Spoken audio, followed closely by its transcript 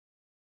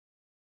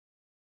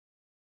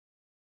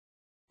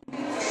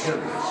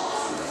pyramids.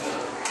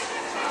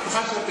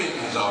 Professor Bing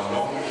is our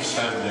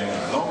long-standing,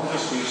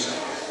 long-deceased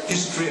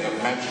history of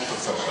magic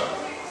professor,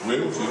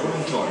 will, for your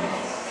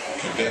enjoyment,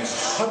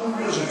 condense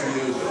hundreds of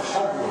years of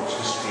Hogwarts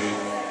history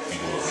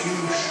into a few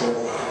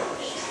short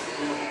hours.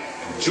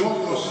 Enjoy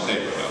your stay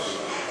with us.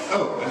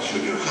 Oh, and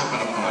should you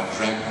happen upon a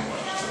dragon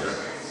monster,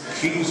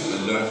 please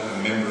alert a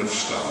member of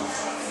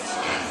staff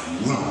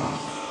and run.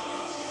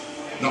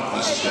 Not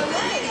necessarily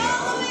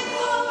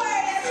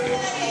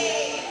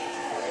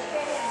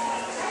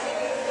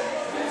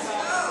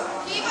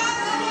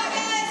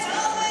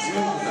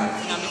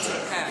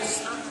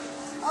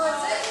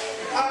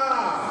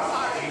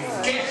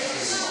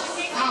guests,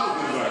 how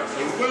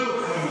delightful.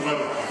 Welcome,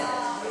 welcome.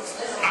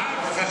 I'm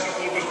Professor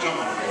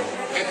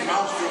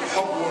Headmaster of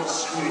Hogwarts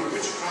School of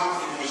Witchcraft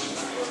and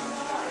Wizardry.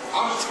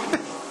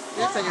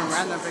 You're taking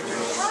random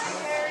pictures. Hi,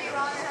 Harry,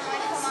 Ron, and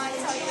Hermione, come on,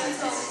 tell you what's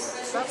up.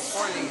 Stop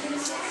pointing.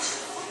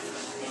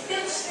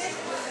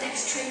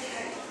 Next trick.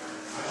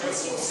 What?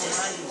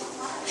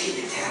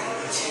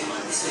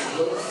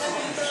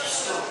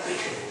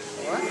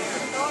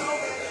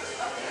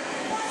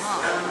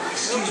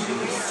 Excuse me,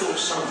 we thought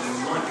some of you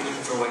might be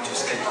looking for a way to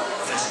escape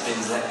Professor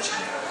Bin's lecture.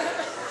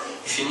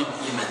 If you're not,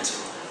 you're mental.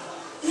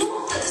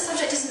 Not that the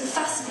subject isn't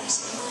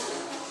fascinating.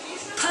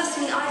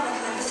 Personally, I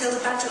recommend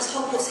Mathilda Badger's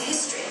Hogwarts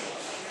History.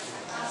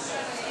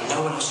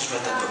 No one else has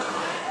read that book, have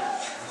I?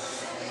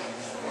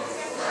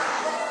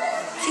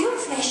 For your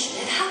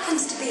information, it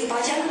happens to be, by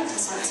general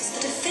consensus,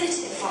 the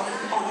definitive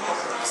volume on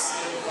Hogwarts.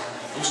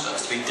 Also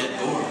happens to be dead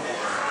boring.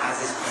 As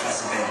is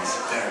Professor Bin's,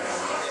 very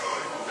boring.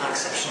 Not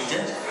exceptionally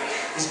dead.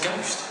 He's a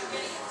ghost.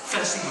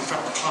 First thing he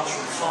grabbed the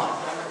classroom fire,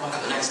 woke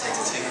up the next day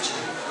to teach,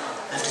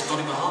 left his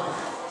body behind.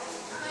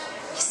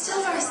 He's still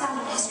very sound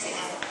in history,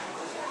 though.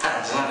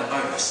 And as an added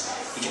bonus,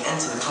 he can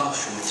enter the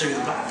classroom through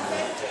the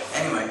blackboard.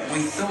 Anyway,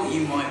 we thought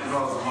you might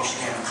rather watch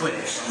the game of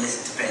Quidditch than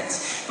listen to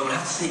Bin's, but we'll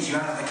have to sneak you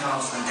out of the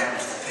castle and down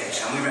to the pitch,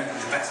 and we reckon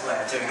the best way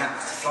of doing that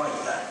is to fly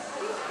you there.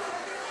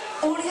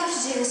 All you have to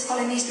do is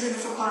follow me to the room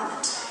of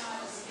requirement,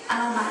 and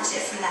I'll manage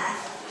it from there.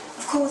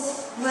 Of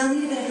course, we'll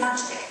need a bit of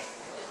magic.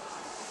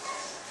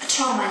 A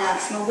charm I learned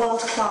from a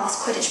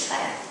world-class Quidditch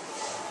player.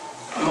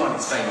 Mine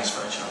is famous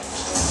for a charm.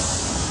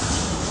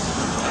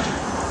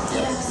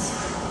 Yes.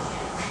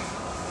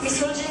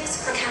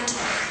 Mythologics for Cantor.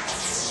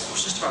 I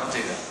was just about to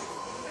do that.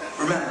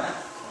 Remember,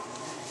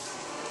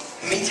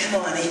 meet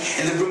Hermione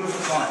in the room of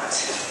requirement.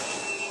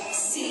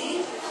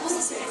 See? That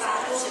wasn't so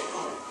bad, was it,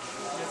 Ron?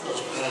 Not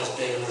as bad as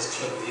being in this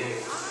club with you.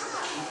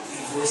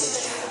 Your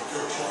voices down,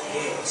 look like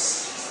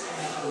ears.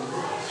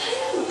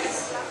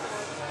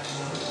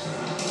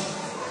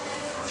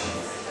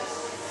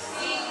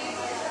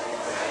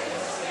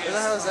 Where the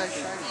hell is that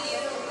shiny?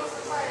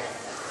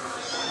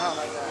 Oh,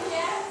 like that.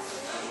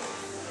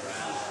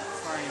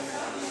 Sorry, man.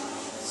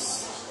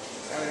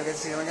 Are we gonna get to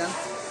see him again?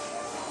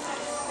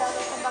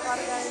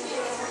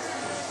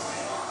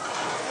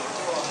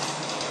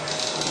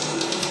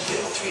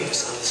 Three of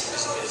us are listening to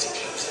disability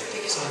clubs. The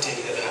biggest idea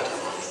you've ever had of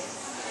mine.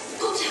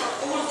 We've got to help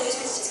all of those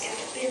visitors get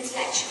to Bin's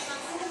lecture.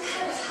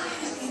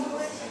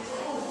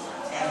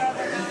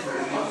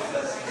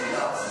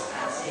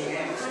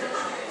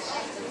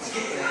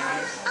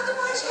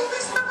 Otherwise, you'll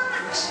miss the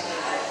match.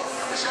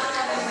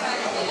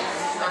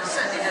 I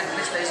certainly don't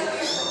miss those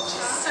walks.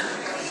 So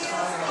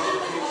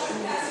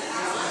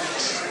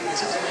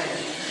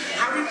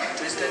Harry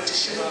Potter is going to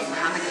show you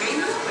how the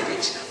game of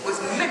Quidditch was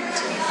meant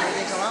to be played.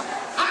 Anything come up?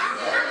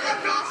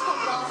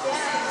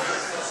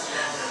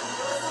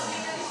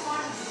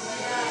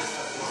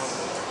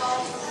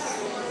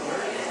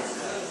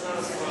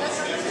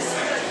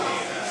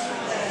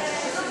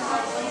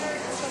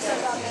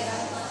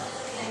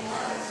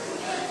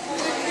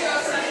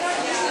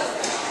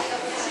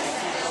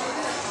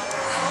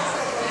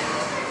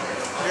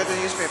 Get the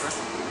newspaper.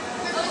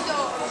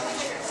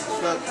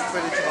 Look,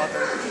 Quidditch about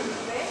there.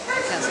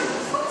 I can't see it.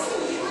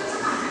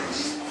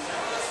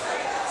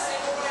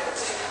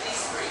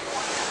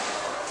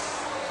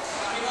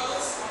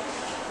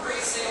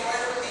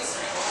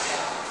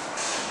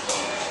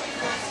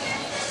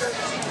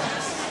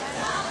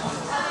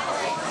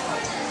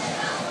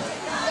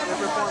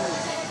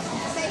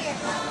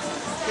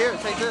 Here,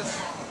 take this.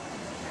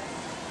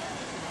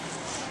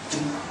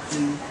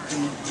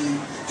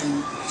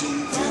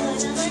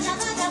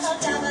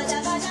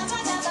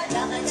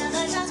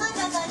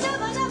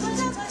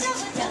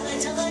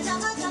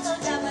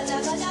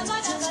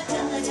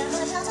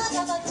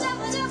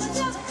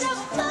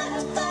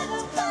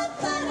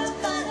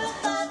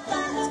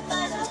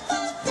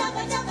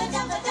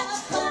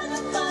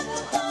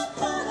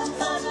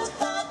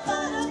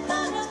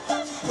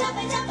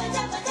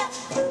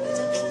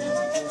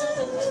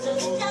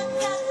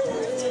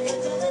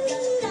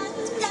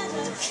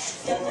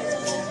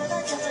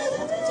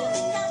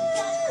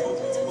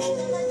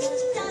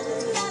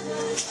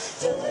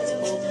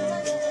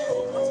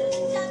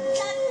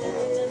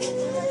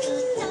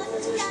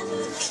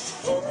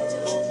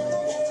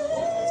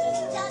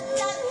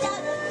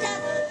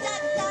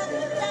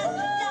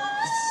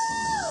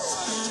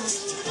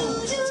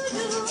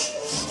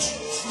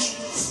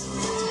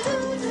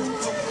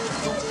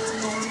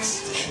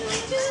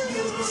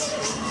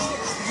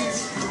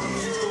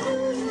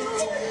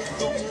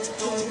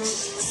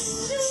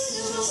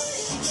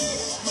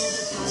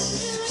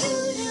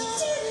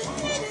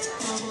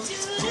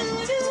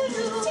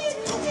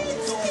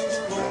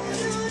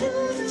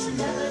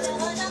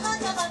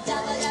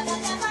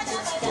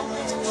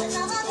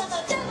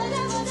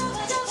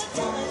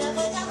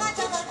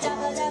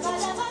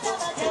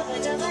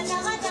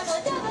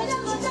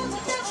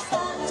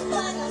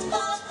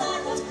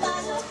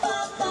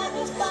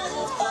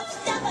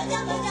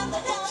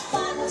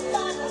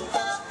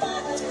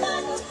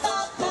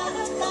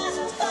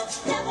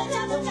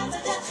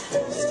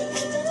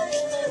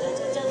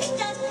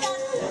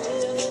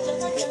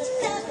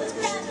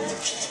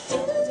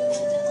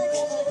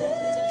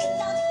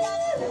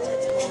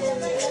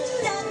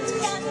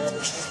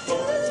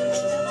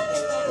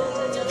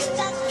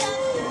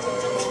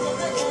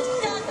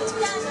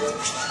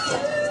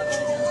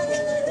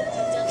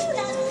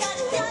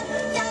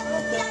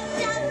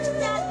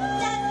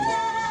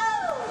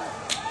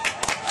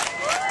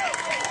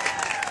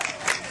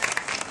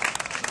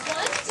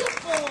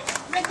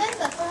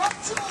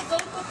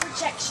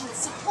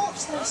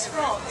 nice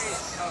frogs.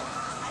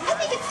 I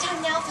think it's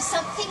time now for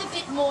something a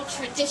bit more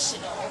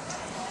traditional.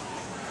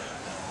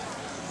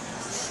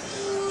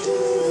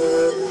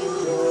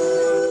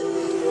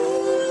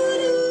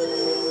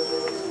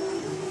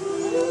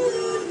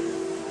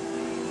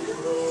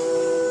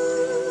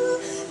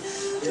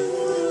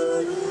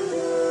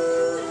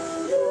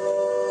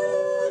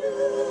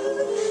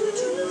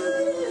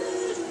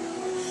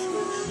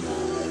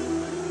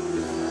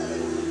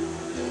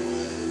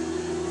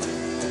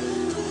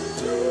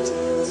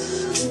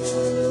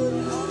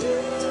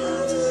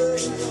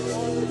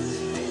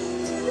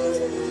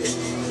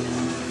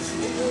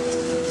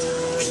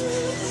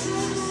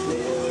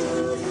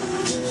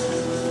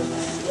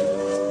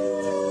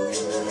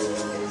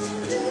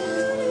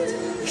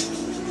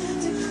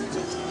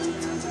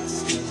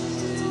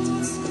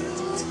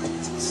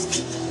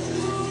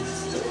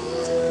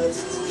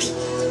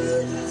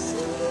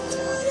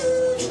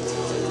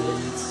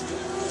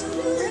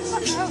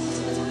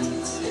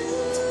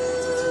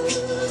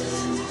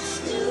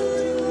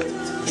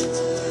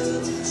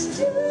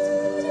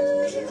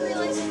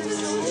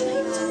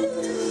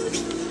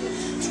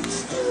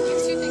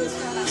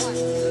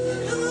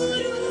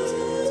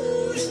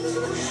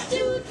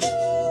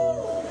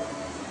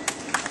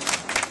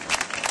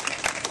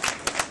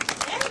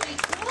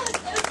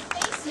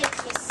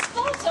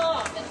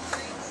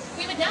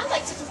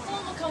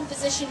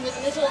 Composition with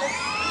little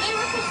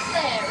lyrical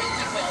flair, if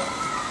you will.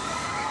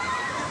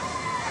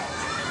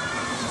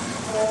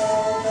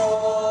 When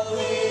all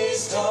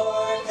is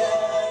dark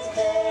and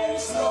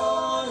there's no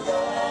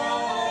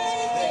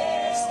light,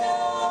 there's no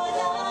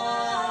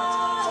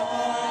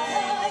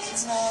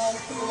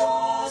light,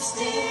 lost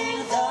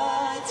in the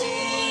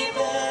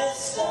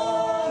deepest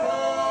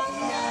sorrow of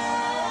night.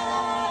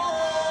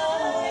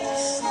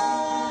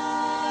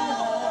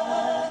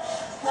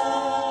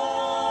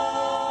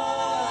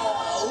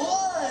 1,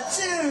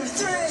 2,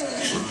 3.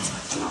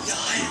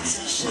 Your hands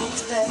are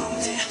shaking,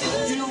 baby.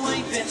 You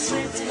ain't been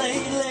sleeping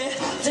lately.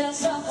 There's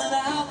something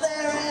out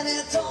there and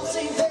it don't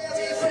seem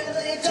very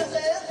friendly, does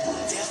it?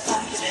 If I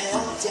could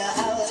help you,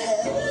 I would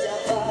help you,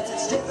 but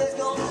it's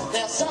difficult.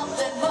 There's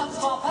something much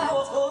more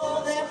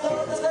powerful than the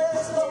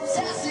that's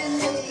possessing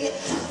me.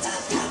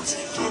 I've got to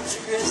get to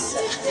grips. I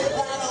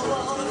don't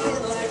wanna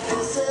feel like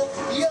this.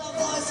 Your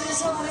voice is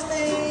haunting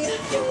me. I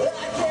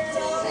can't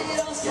eat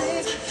or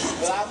sleep.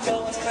 I'm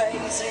going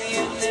crazy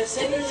in this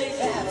easy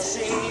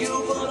fantasy.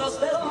 You put a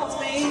spell on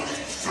me.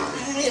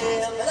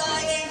 Yeah, but I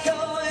ain't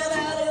going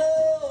out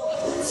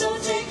alone. So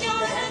take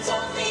your hands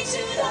on me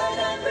tonight.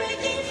 I'm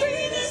breaking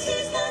free. This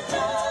is the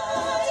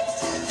night.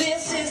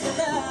 This is the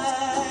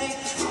night.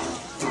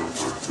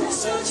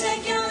 So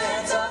take your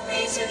hands on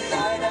me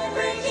tonight. I'm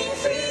breaking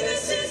free.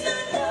 This is the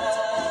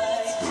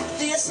night.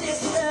 This is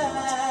the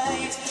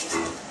night.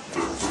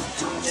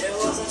 There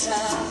was a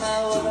time I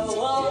would have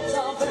walked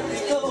on very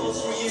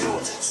close for you.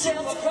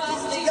 Sail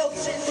across the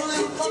ocean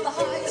blue from the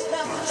highest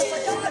mountain to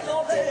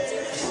Chicago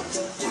Bay.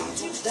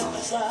 Down the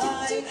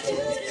slide, it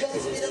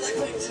comes me to the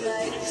quick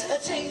tonight.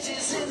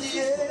 Changes in the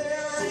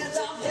air, and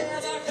I'm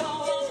never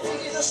gonna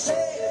be the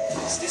same.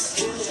 This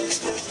feeling's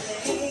good for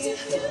me.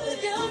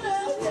 You're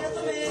not there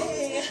for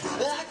me.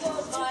 I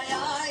close my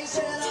eyes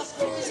and I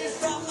squeeze it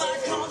from my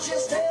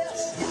consciousness.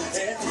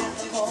 And in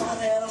the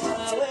morning when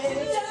I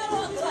wake, I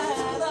walk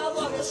blind, I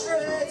walk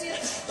straight.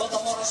 But the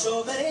morning's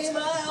so many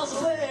miles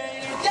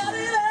away. You got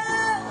it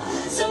all.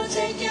 So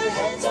take your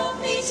hands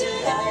off me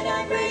tonight.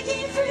 I'm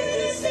breaking free.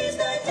 This is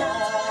the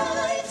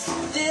night.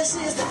 This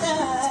is the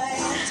night.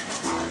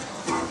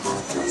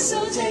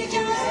 So take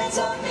your hands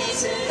off me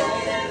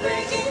tonight. I'm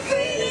breaking